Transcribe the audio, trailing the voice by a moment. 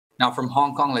Now from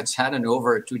Hong Kong, let's head on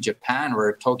over to Japan,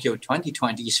 where Tokyo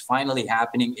 2020 is finally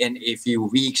happening in a few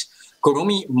weeks.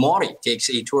 Kurumi Mori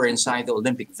takes a tour inside the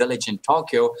Olympic Village in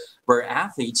Tokyo, where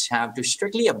athletes have to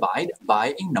strictly abide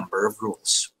by a number of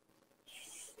rules.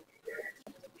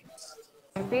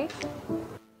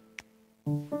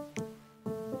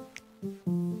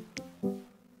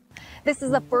 This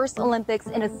is the first Olympics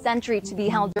in a century to be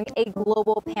held during a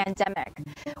global pandemic.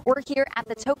 We're here at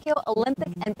the Tokyo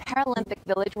Olympic and Paralympic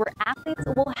Village, where athletes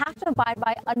will have to abide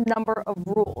by a number of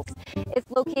rules. It's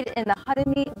located in the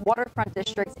Harumi waterfront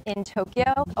district in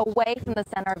Tokyo, away from the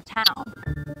center of town.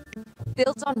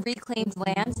 Built on reclaimed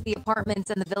land, the apartments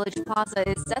in the Village Plaza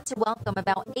is set to welcome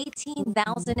about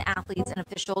 18,000 athletes and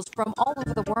officials from all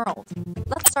over the world.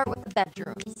 Let's start with the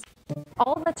bedrooms.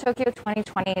 All of the Tokyo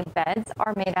 2020 beds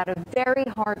are made out of very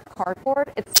hard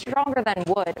cardboard. It's stronger than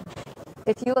wood.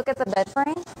 If you look at the bed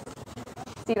frame,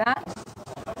 see that?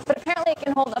 But apparently it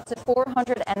can hold up to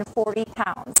 440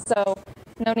 pounds, so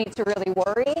no need to really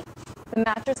worry. The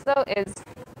mattress, though, is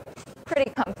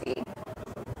pretty comfy,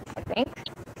 I think.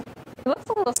 It looks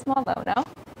a little small, though, no?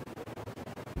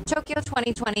 Tokyo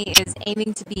 2020 is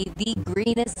aiming to be the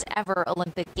greenest ever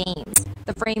Olympic Games.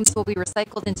 The frames will be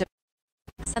recycled into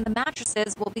and the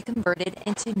mattresses will be converted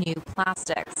into new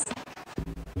plastics.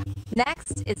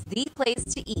 Next is the place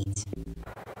to eat.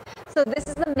 So this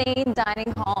is the main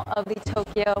dining hall of the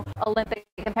Tokyo Olympic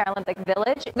and Paralympic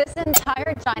Village. This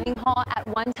entire dining hall at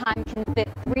one time can fit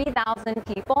 3,000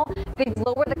 people. They've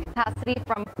lowered the capacity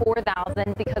from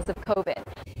 4,000 because of COVID.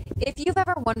 If you've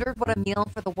ever wondered what a meal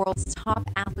for the world's top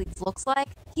athletes looks like,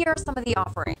 here are some of the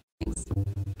offerings.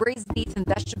 Braised beef and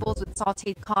vegetables with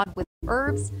sauteed cod with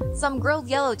herbs, some grilled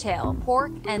yellowtail,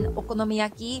 pork and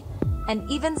okonomiyaki, and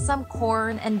even some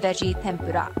corn and veggie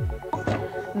tempura.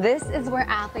 This is where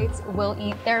athletes will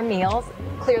eat their meals.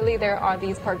 Clearly there are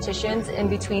these partitions in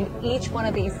between each one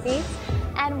of these seats,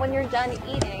 and when you're done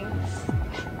eating,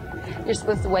 you're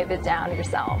supposed to wipe it down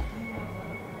yourself.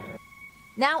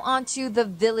 Now on to the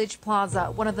Village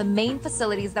Plaza, one of the main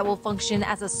facilities that will function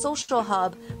as a social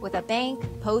hub with a bank,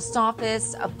 post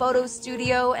office, a photo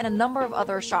studio, and a number of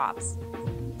other shops.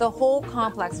 The whole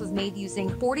complex was made using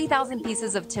 40,000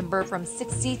 pieces of timber from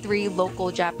 63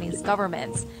 local Japanese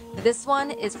governments. This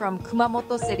one is from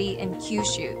Kumamoto City in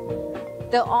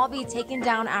Kyushu. They'll all be taken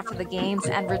down after the games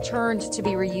and returned to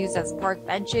be reused as park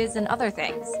benches and other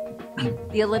things.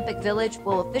 The Olympic Village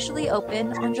will officially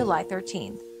open on July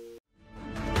 13th.